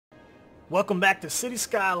Welcome back to City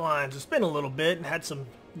Skylines. It's been a little bit and had some,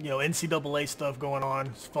 NCAA stuff going on.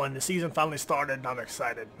 It's fun. The season finally started and I'm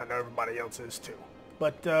excited. I know everybody else is too.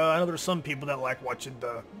 But I know there's some people that like watching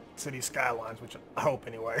the City Skylines, which I hope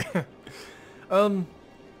anyway. I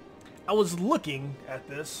was looking at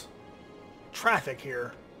this traffic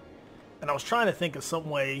here and I was trying to think of some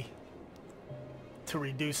way to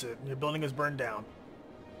reduce it. Your building is burned down.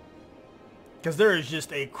 Because there is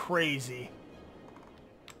just a crazy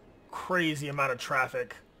amount of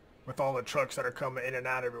traffic with all the trucks that are coming in and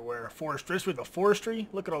out everywhere. Forestry, with the forestry,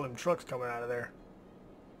 look at all them trucks coming out of there.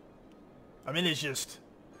 I mean, it's just,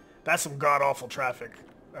 that's some god-awful traffic.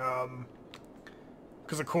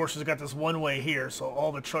 Because of course we've got this one way here, so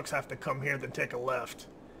all the trucks have to come here then take a left.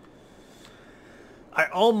 I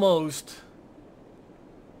almost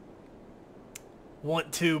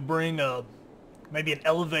want to bring maybe an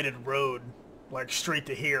elevated road like straight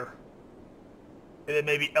to here. And then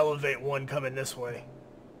maybe elevate one coming this way.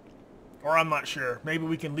 Or I'm not sure. Maybe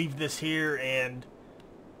we can leave this here and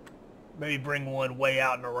maybe bring one way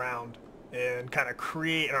out and around and kind of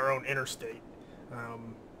create our own interstate.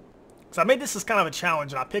 So I made this as kind of a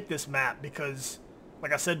challenge, and I picked this map because,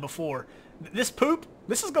 like I said before, this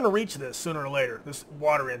is going to reach this sooner or later, this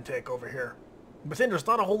water intake over here. But then there's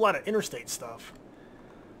not a whole lot of interstate stuff.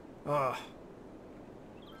 But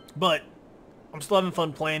I'm still having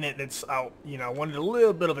fun playing it, and it's out. I wanted a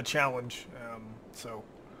little bit of a challenge,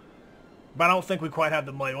 but I don't think we quite have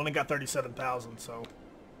the money. We only got 37,000, so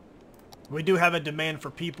we do have a demand for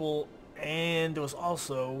people, and there was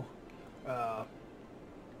also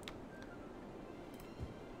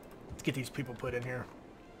let's get these people put in here.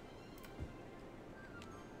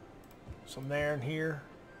 Some there and here.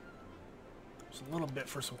 Just a little bit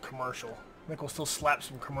for some commercial. I think we'll still slap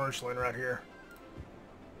some commercial in right here.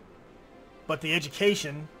 But the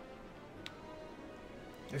education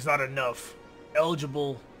is not enough.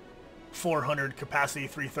 Eligible 400, capacity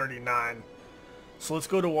 339. So let's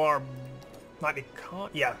go to our,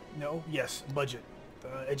 budget.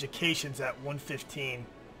 Education's at 115.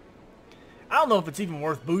 I don't know if it's even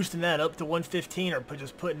worth boosting that up to 115 or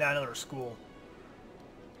just putting that in another school.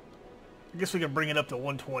 I guess we can bring it up to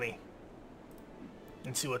 120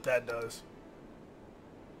 and see what that does.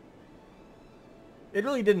 It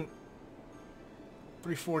really didn't.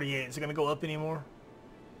 348. Is it going to go up anymore?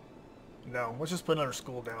 No. Let's just put another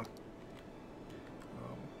school down.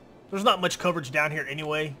 There's not much coverage down here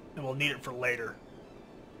anyway, and we'll need it for later.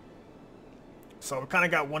 So we kind of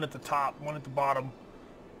got one at the top, one at the bottom.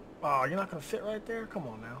 Oh, you're not going to fit right there? Come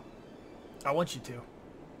on now. I want you to.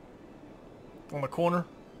 On the corner.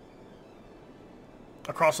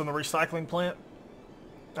 Across from the recycling plant.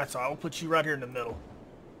 That's all. I'll put you right here in the middle.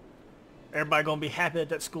 Everybody going to be happy that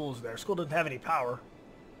that school's there. School doesn't have any power.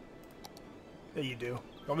 Yeah, you do.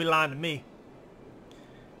 Don't be lying to me.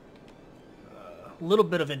 A little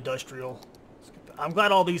bit of industrial. I'm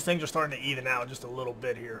glad all these things are starting to even out just a little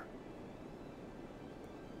bit here.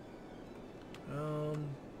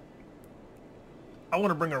 I want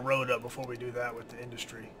to bring a road up before we do that with the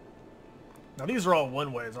industry. Now these are all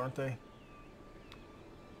one-ways, aren't they?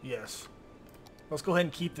 Yes. Let's go ahead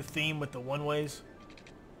and keep the theme with the one-ways.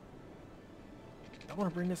 I want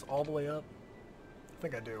to bring this all the way up. I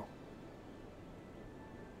think I do.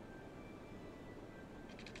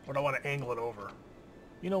 Or do I want to angle it over?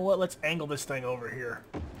 You know what? Let's angle this thing over here.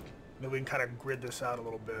 Then we can kind of grid this out a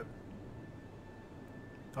little bit.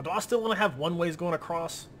 Now, do I still want to have one ways going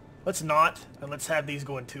across? Let's not, and let's have these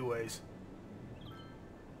going two ways.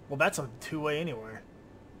 Well, that's a two-way anyway.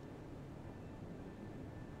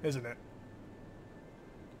 Isn't it?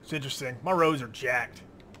 It's interesting. My roads are jacked.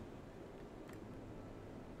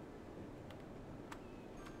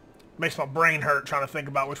 Makes my brain hurt trying to think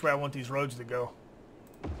about which way I want these roads to go.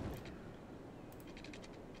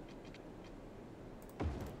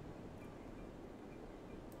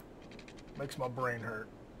 Makes my brain hurt.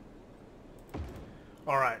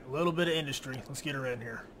 Alright, a little bit of industry. Let's get her in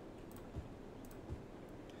here.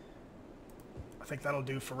 I think that'll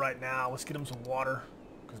do for right now. Let's get them some water,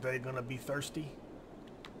 because they're going to be thirsty.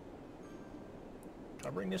 Can I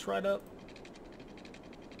bring this right up?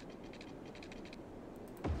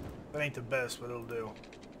 That ain't the best, but it'll do.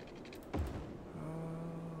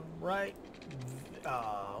 Right.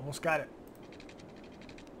 Almost got it.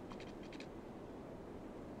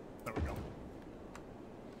 There we go.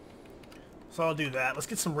 So I'll do that. Let's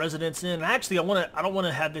get some residents in. Actually, I don't want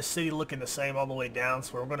to have this city looking the same all the way down,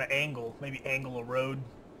 so we're going to maybe angle a road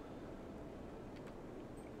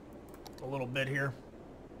a little bit here.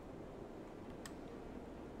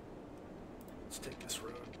 Let's take this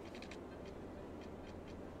road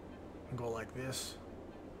and go like this.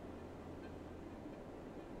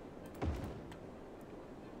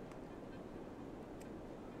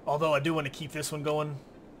 Although I do want to keep this one going.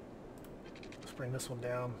 Let's bring this one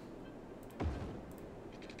down.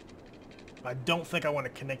 I don't think I want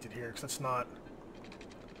to connect it here, because that's not...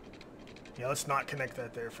 Yeah, let's not connect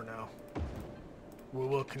that there for now. We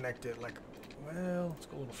will connect it like... Well, let's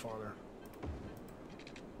go a little farther.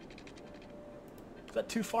 Is that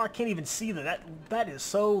too far? I can't even see that is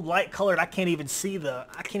so light colored. I can't even see the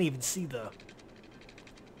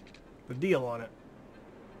deal on it.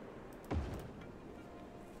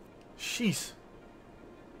 Jeez.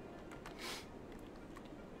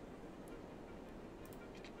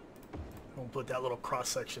 I'm gonna put that little cross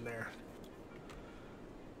section there.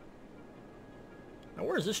 Now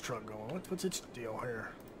where's this truck going? What's its deal here?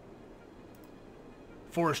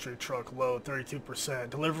 Forestry truck load, 32%.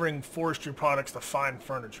 Delivering forestry products to fine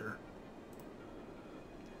furniture.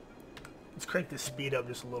 Let's crank this speed up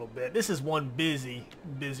just a little bit. This is one busy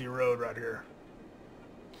road right here.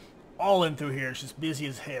 All in through here. It's just busy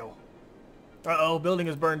as hell. Uh-oh, building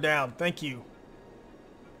is burned down. Thank you.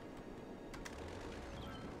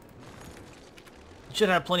 You should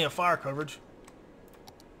have plenty of fire coverage.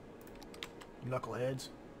 Knuckleheads.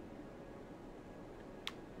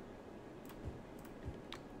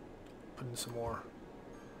 Put in some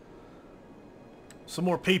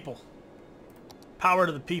more people. Power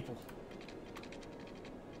to the people.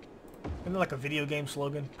 Isn't that like a video game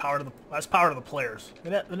slogan? That's power to the players.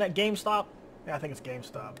 Isn't that GameStop? Yeah, I think it's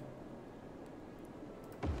GameStop.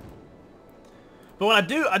 But what I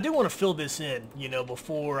do want to fill this in, you know,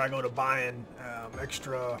 before I go to buying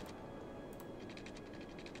extra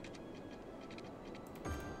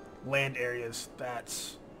land areas.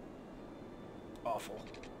 That's awful.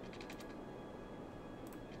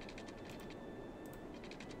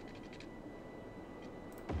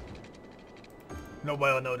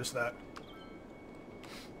 Nobody will notice that.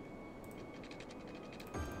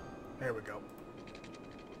 There we go.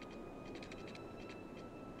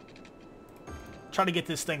 Try to get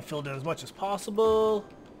this thing filled in as much as possible.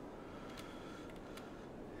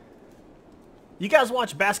 You guys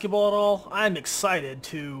watch basketball at all? I'm excited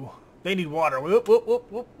to... They need water. Whoop, whoop,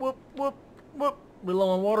 whoop, whoop, whoop, whoop, whoop. We low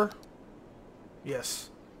on water? Yes.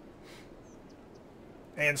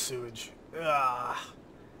 And sewage.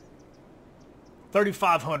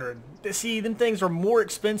 3,500. See, them things are more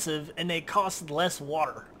expensive and they cost less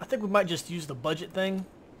water. I think we might just use the budget thing.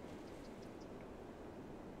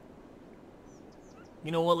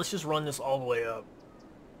 You know what? Let's just run this all the way up.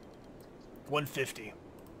 150.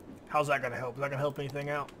 How's that going to help? Is that going to help anything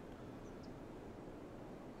out?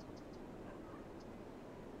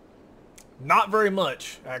 Not very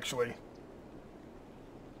much, actually.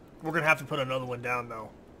 We're going to have to put another one down, though.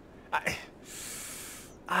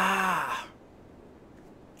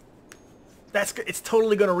 It's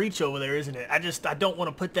totally going to reach over there, isn't it? I don't want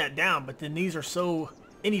to put that down, but then these are so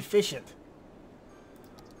inefficient.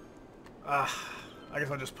 I guess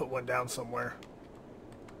I'll just put one down somewhere.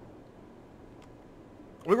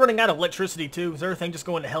 Are we running out of electricity too? Is everything just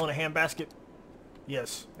going to hell in a handbasket?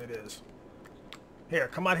 Yes, it is. Here,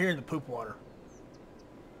 come out here in the poop water.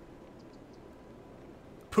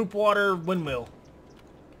 Poop water windmill.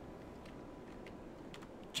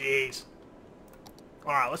 Jeez.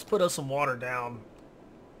 Alright, let's put us some water down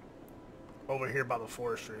over here by the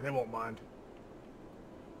forestry. They won't mind.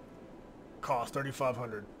 Cost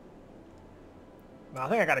 3,500. Now, I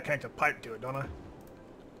think I gotta connect a pipe to it, don't I?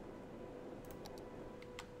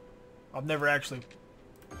 I've never actually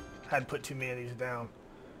had put too many of these down.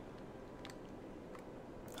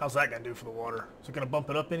 How's that gonna do for the water? Is it gonna bump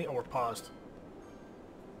it up any, or paused?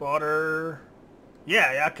 Water.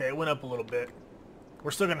 Yeah, okay, it went up a little bit.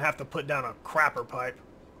 We're still gonna have to put down a crapper pipe.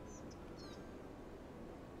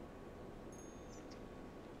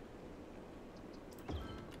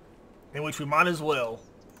 In which we might as well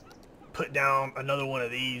put down another one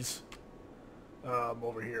of these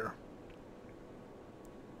over here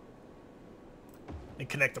and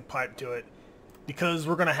connect the pipe to it, because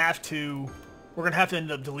we're gonna have to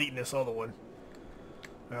end up deleting this other one.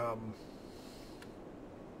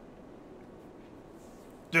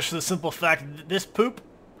 Just for the simple fact that this poop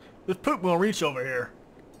will reach over here.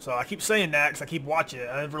 So I keep saying that because I keep watching it.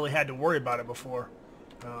 I never really had to worry about it before.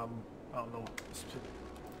 I don't know. Let's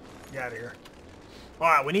get out of here.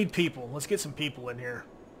 Alright, we need people. Let's get some people in here.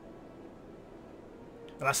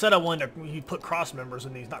 And I said I wanted to put cross members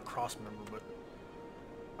in these. Not cross member, but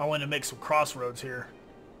I wanted to make some crossroads here.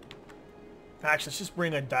 Actually, let's just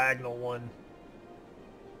bring a diagonal one.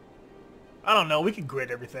 I don't know. We can grid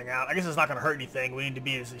everything out. I guess it's not going to hurt anything. We need to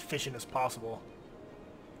be as efficient as possible.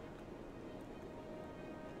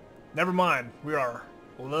 Never mind. We are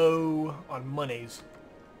low on monies.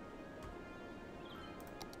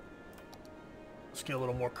 get a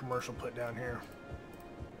little more commercial put down here.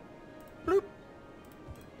 Bloop.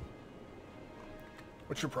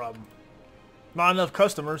 What's your problem? Not enough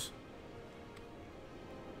customers.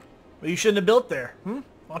 Well, you shouldn't have built there. Why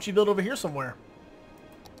don't you build over here somewhere?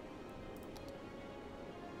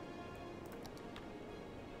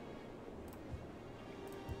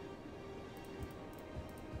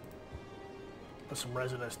 Put some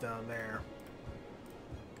residents down there.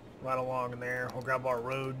 Right along in there. We'll grab our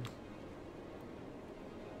road.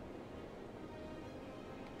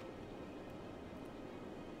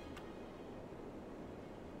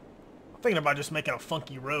 I'm thinking about just making a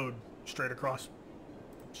funky road straight across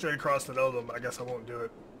to the other, but I guess I won't do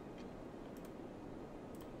it.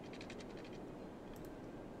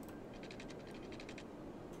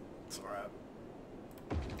 It's alright.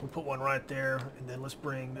 We'll put one right there, and then let's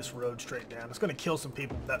bring this road straight down. It's going to kill some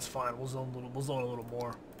people, but that's fine. We'll zone a little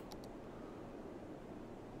more.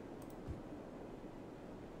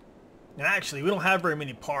 And actually, we don't have very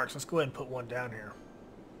many parks. Let's go ahead and put one down here.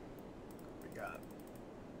 What we got?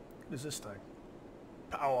 What is this thing?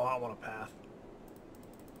 Oh, I want a path.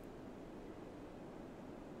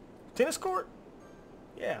 Tennis court?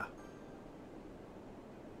 Yeah.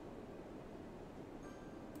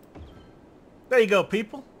 There you go,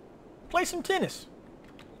 people. Play some tennis.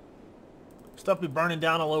 Stuff be burning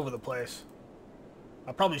down all over the place.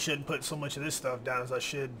 I probably shouldn't put so much of this stuff down as I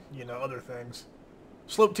should, you know, other things.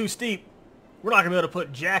 Slope too steep. We're not going to be able to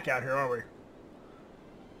put Jack out here, are we?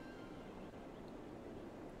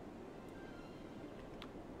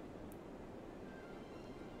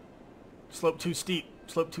 Slope too steep.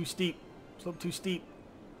 Slope too steep. Slope too steep.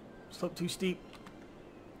 Slope too steep.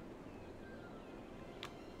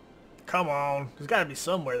 Come on. There's got to be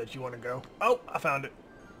somewhere that you want to go. Oh, I found it.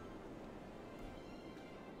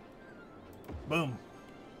 Boom.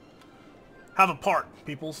 Have a park,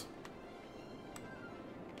 peoples.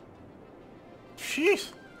 Jeez.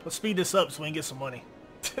 Let's speed this up so we can get some money.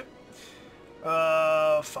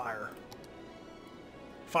 Fire.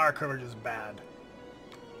 Fire coverage is bad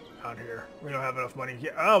out here. We don't have enough money.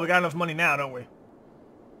 Yeah. Oh, we got enough money now, don't we?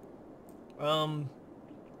 I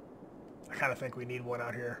kind of think we need one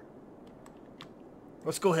out here.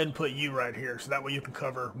 Let's go ahead and put you right here, so that way you can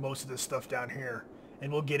cover most of this stuff down here,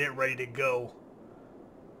 and we'll get it ready to go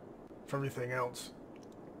for everything else.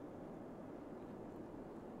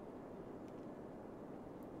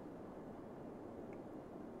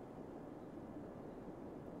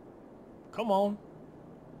 Come on.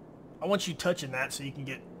 I want you touching that so you can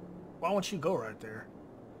get... Why won't you go right there?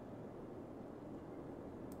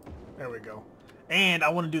 There we go. And I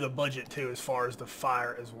want to do the budget too as far as the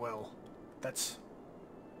fire as well. That's...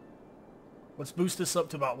 Let's boost this up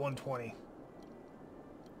to about 120.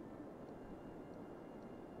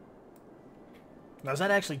 Now, does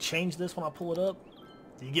that actually change this when I pull it up?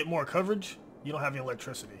 Do you get more coverage? You don't have any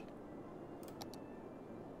electricity.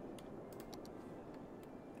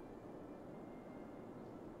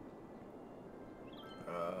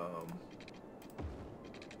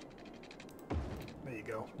 There you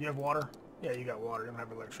go. You have water? Yeah, you got water. You don't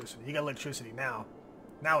have electricity. You got electricity now.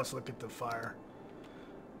 Now let's look at the fire.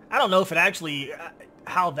 I don't know if it actually,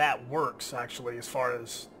 how that works actually, as far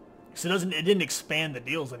as, because it didn't expand the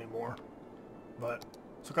deals anymore. But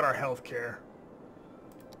let's look at our healthcare.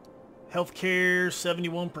 Healthcare,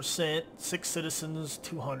 71%, 6 citizens,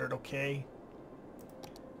 200, okay.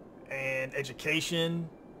 And education,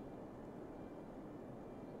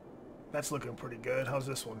 that's looking pretty good. How's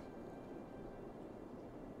this one?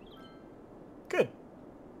 Good.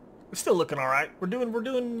 It's still looking all right. We're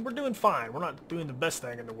doing fine. We're not doing the best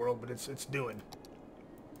thing in the world, but it's doing.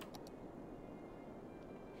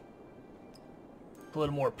 Put a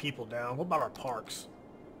little more people down. What about our parks?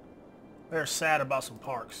 They're sad about some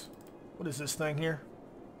parks. What is this thing here?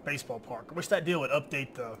 Baseball park. I wish that deal would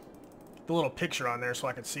update the little picture on there so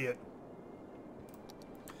I could see it.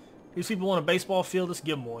 These people want a baseball field, let's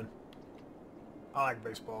give them one. I like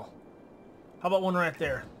baseball. How about one right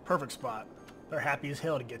there? Perfect spot. They're happy as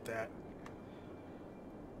hell to get that.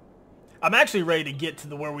 I'm actually ready to get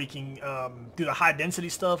to where we can do the high density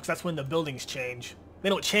stuff, because that's when the buildings change. They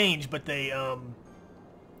don't change, but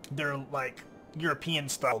they're like European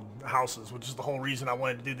style houses, which is the whole reason I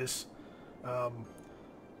wanted to do this,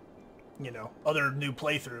 you know, other new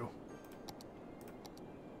playthrough.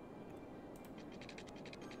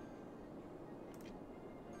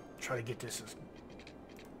 Try to get this as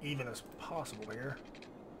even as possible here.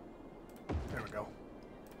 There we go.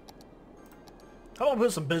 How about we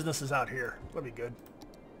put some businesses out here? That'd be good.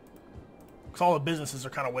 Because all the businesses are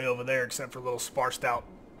kind of way over there, except for little sparsed out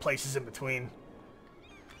places in between.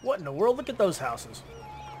 What in the world? Look at those houses.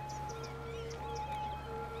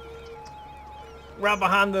 right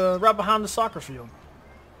behind the soccer field.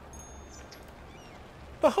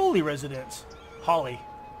 The Holy Residence. Holly.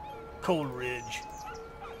 Coleridge.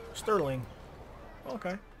 Sterling.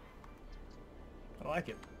 Okay. I like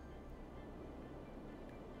it.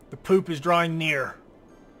 The poop is drawing near.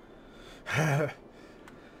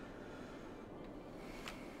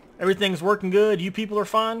 Everything's working good. You people are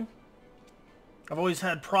fine. I've always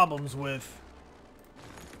had problems with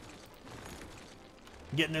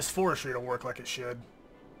getting this forestry to work like it should.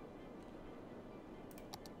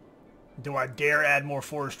 Do I dare add more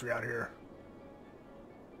forestry out here?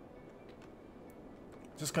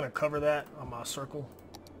 Just gonna cover that on my circle.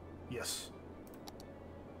 Yes.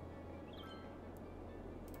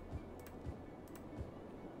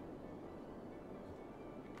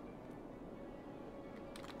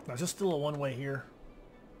 Now, is this still a one-way here?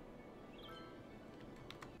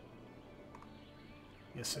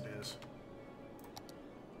 Yes, it is.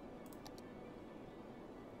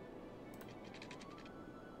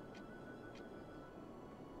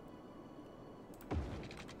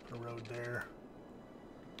 Put a road there.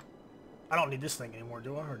 I don't need this thing anymore,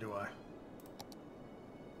 do I? Or do I?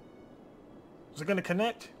 Is it going to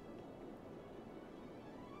connect?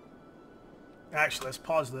 Actually, let's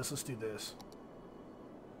pause this. Let's do this.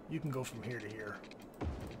 You can go from here to here.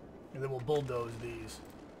 And then we'll bulldoze these.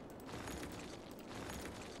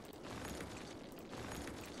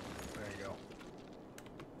 There you go.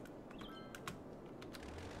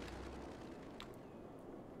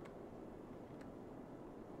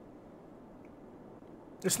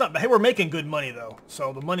 It's not bad. Hey, we're making good money though.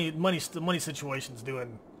 So the money situation's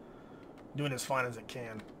doing as fine as it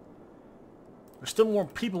can. There's still more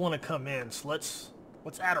people want to come in, so let's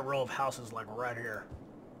add a row of houses like right here.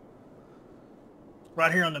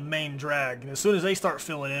 Right here on the main drag. And as soon as they start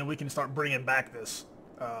filling in, we can start bringing back this.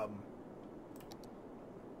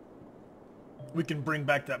 We can bring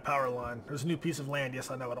back that power line. There's a new piece of land. Yes,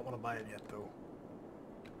 I know. I don't want to buy it yet, though.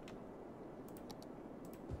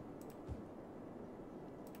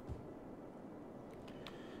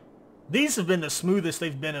 These have been the smoothest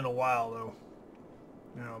they've been in a while, though.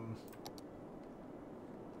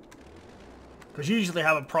 Because you usually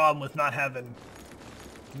have a problem with not having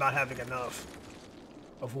enough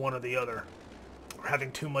of one or the other, or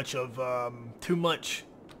having too much of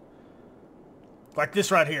like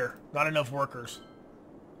this right here, not enough workers.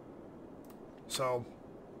 So,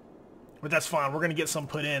 but that's fine. We're gonna get some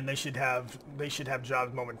put in. They should have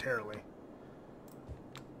jobs momentarily.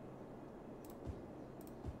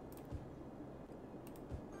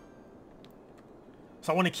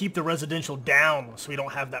 So I want to keep the residential down so we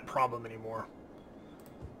don't have that problem anymore.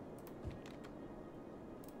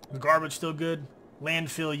 The garbage still good.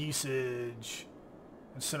 Landfill usage.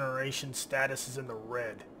 Incineration status is in the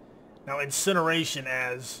red. Now incineration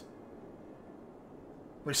as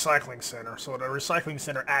recycling center. So the recycling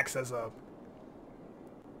center acts as a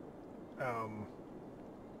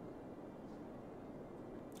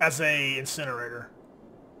incinerator.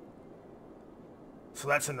 So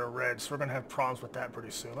that's in the red. So we're going to have problems with that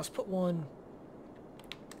pretty soon. Let's put one.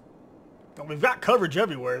 Well, we've got coverage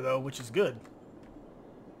everywhere though, which is good.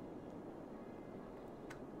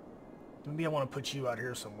 Maybe I want to put you out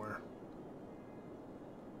here somewhere.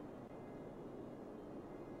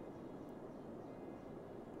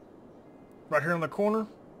 Right here in the corner.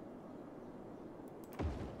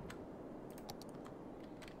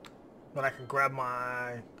 But I can grab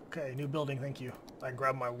my... Okay, new building, thank you. I can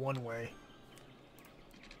grab my one-way.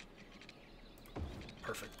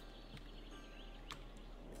 Perfect.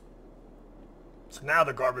 So now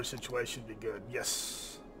the garbage situation should be good.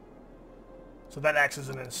 Yes. So that acts as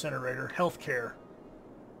an incinerator. Healthcare.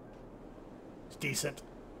 It's decent.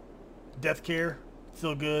 Death care.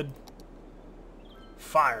 Still good.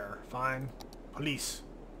 Fire. Fine. Police.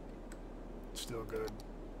 Still good.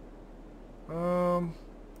 We're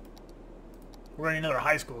gonna need another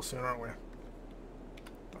high school soon, aren't we?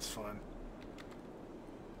 That's fun.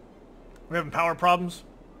 We're having power problems?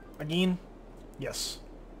 Again? Yes.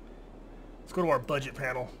 Let's go to our budget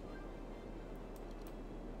panel.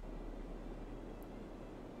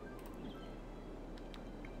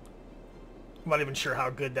 I'm not even sure how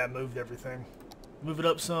good that moved everything. Move it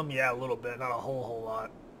up some? Yeah, a little bit. Not a whole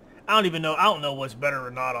lot. I don't know what's better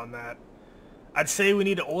or not on that. I'd say we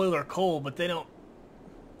need an oil or coal, but they don't...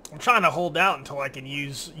 I'm trying to hold out until I can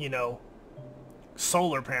use, you know,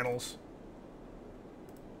 solar panels.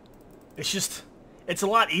 It's just... It's a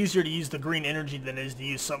lot easier to use the green energy than it is to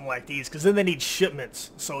use something like these, because then they need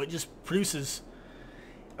shipments. So it just produces...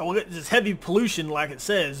 Well, it's heavy pollution, like it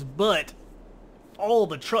says, but... all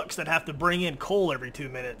the trucks that have to bring in coal every 2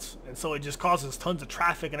 minutes. And so it just causes tons of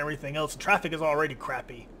traffic and everything else. The traffic is already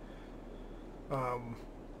crappy.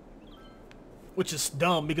 Which is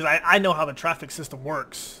dumb because I know how the traffic system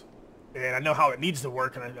works. And I know how it needs to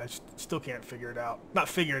work, and I still can't figure it out. Not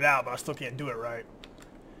figure it out, but I still can't do it right.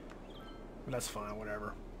 But that's fine,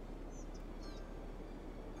 whatever.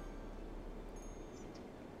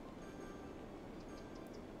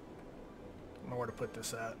 I don't know where to put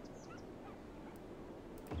this at.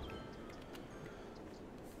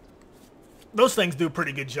 Those things do a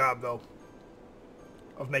pretty good job, though,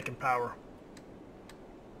 of making power.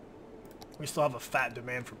 We still have a fat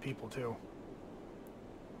demand for people, too.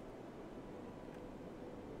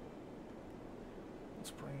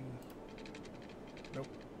 Let's bring... Nope.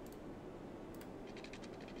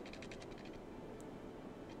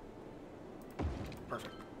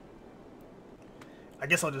 Perfect. I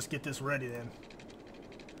guess I'll just get this ready then.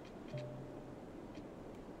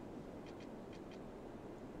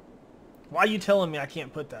 Why are you telling me I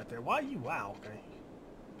can't put that there? Why are you... Wow, okay.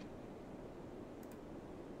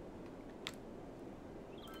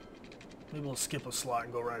 Maybe we'll skip a slot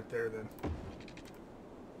and go right there then.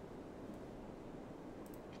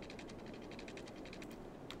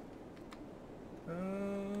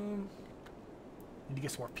 Need to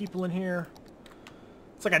get some more people in here.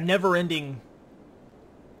 It's like a never-ending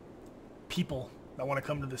people that want to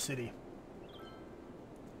come to the city.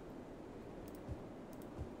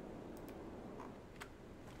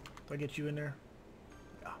 Do I get you in there?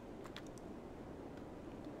 Yeah.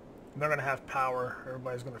 They're going to have power.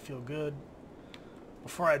 Everybody's going to feel good.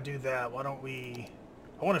 Before I do that, why don't we...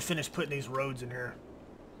 I want to finish putting these roads in here.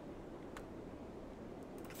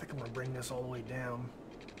 I think I'm going to bring this all the way down.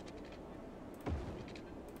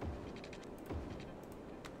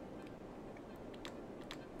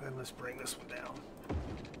 And let's bring this one down.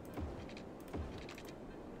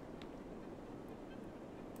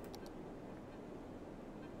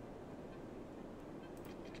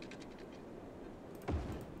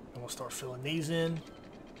 And we'll start filling these in.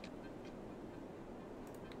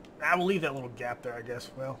 I will leave that little gap there, I guess.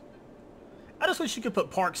 Well, I just wish you could put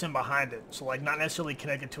parks in behind it. So, like, not necessarily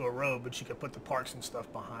connected to a road, but you could put the parks and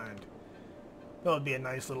stuff behind. That would be a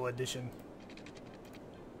nice little addition.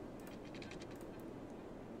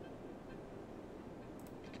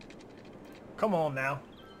 Come on now.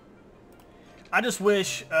 I just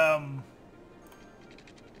wish, why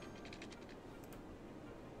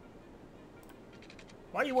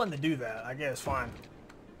you wanting to do that? I guess, fine.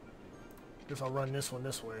 Guess I'll run this one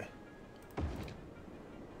this way.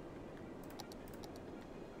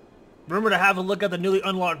 Remember to have a look at the newly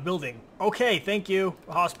unlocked building. Okay, thank you.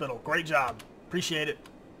 A hospital. Great job. Appreciate it.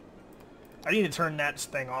 I need to turn that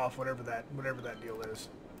thing off, whatever that deal is.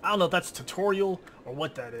 I don't know if that's a tutorial or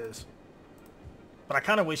what that is. But I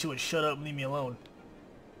kind of wish it would shut up and leave me alone.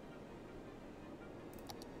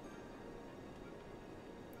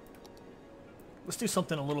 Let's do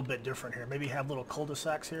something a little bit different here. Maybe have little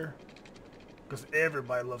cul-de-sacs here. Because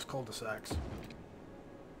everybody loves cul-de-sacs.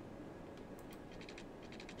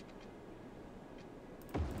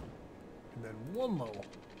 And then one more.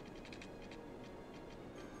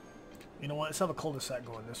 You know what? Let's have a cul-de-sac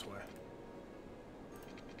going this way.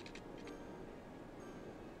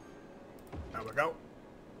 There we go.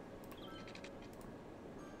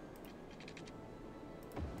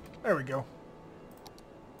 There we go.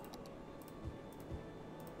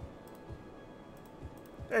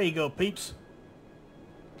 There you go, peeps.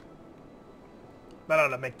 That ought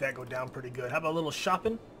to make that go down pretty good. How about a little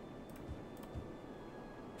shopping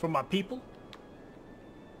for my people?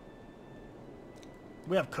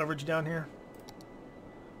 We have coverage down here?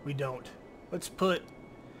 We don't. Let's put...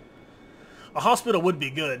 A hospital would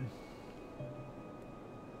be good.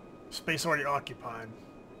 Space already occupied.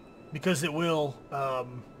 Because it will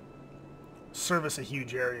service a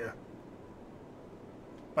huge area.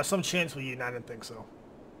 By some chance will you? I didn't think so.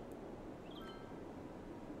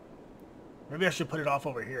 Maybe I should put it off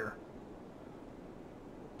over here.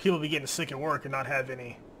 People be getting sick at work and not have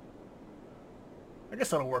any. I guess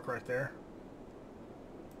that'll work right there.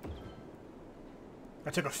 I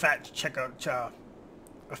took a fat chunk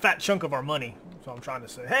of our money. That's what I'm trying to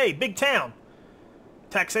say. Hey, big town!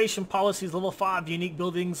 Taxation policies, level 5, unique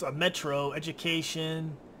buildings, a metro,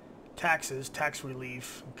 education, taxes, tax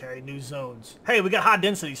relief, okay, new zones. Hey, we got high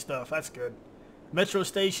density stuff, that's good. Metro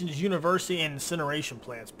stations, university, and incineration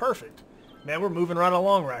plants. Perfect. Man, we're moving right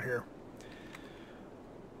along right here.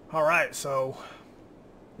 Alright, so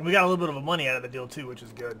we got a little bit of money out of the deal too, which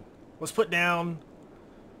is good. Let's put down,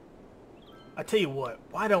 I tell you what,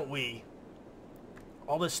 why don't we,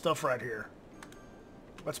 all this stuff right here.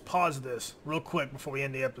 Let's pause this real quick before we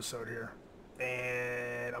end the episode here.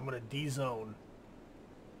 And I'm going to de-zone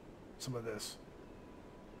some of this.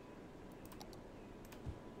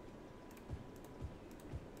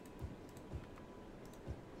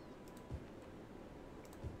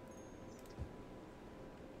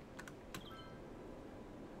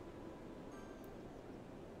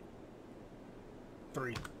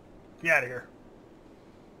 Three. Get out of here.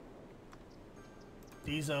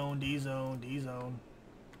 D-zone, D-zone, D-zone.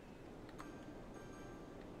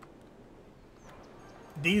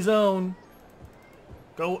 D-zone.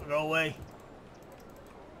 Go away.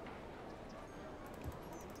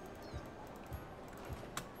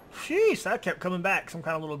 Sheesh, that kept coming back. Some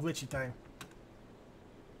kind of little glitchy thing.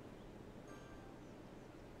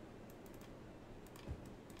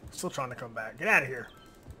 Still trying to come back. Get out of here.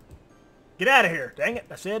 Get out of here. Dang it,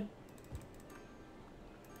 I said.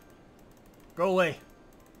 Go away.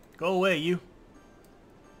 Go away, you.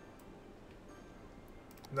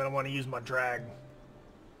 And then I want to use my drag.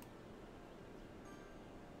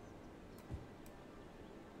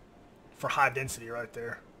 For high density right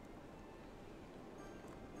there.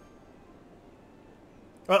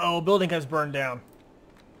 Uh-oh, building has burned down.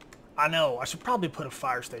 I know, I should probably put a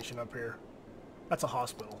fire station up here. That's a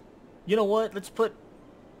hospital. You know what? Let's put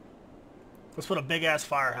a big-ass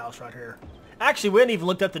firehouse right here. Actually, we hadn't even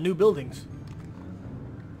looked at the new buildings.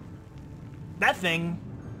 That thing,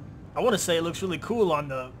 I want to say it looks really cool on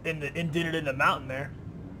the indented in the mountain there.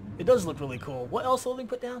 It does look really cool. What else will they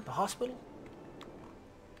put down? The hospital?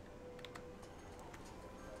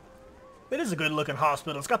 It is a good-looking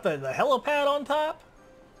hospital. It's got the helipad on top.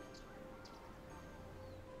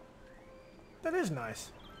 That is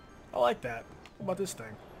nice. I like that. What about this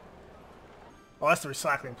thing? Oh, that's the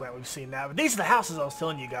recycling plant. We've seen that. But these are the houses I was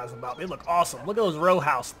telling you guys about. They look awesome. Look at those row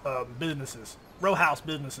house businesses. Row house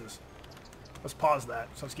businesses. Let's pause that.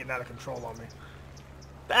 So it's getting out of control on me.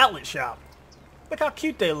 The outlet shop. Look how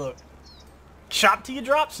cute they look. Shop to your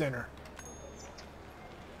drop center.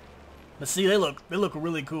 But see, they look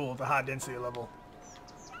really cool at the high density level.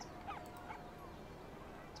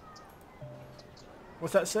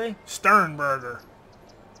 What's that say? Sternberger.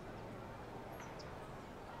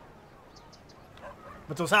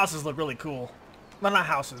 But those houses look really cool. Well, not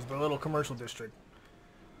houses, but a little commercial district.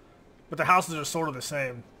 But the houses are sort of the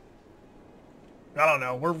same. I don't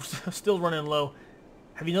know. We're still running low.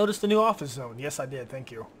 Have you noticed the new office zone? Yes, I did.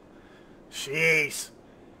 Thank you. Jeez.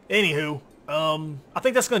 Anywho, I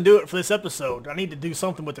think that's going to do it for this episode. I need to do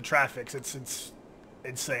something with the traffic. It's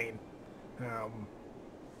insane. I'm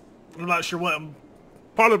not sure what.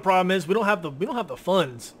 Part of the problem is we don't have the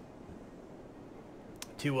funds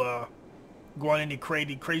to go on any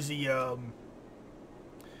crazy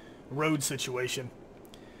road situation.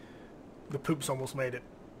 The poop's almost made it.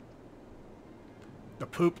 The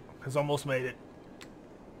poop has almost made it.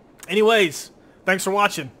 Anyways, thanks for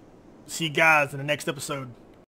watching. See you guys in the next episode.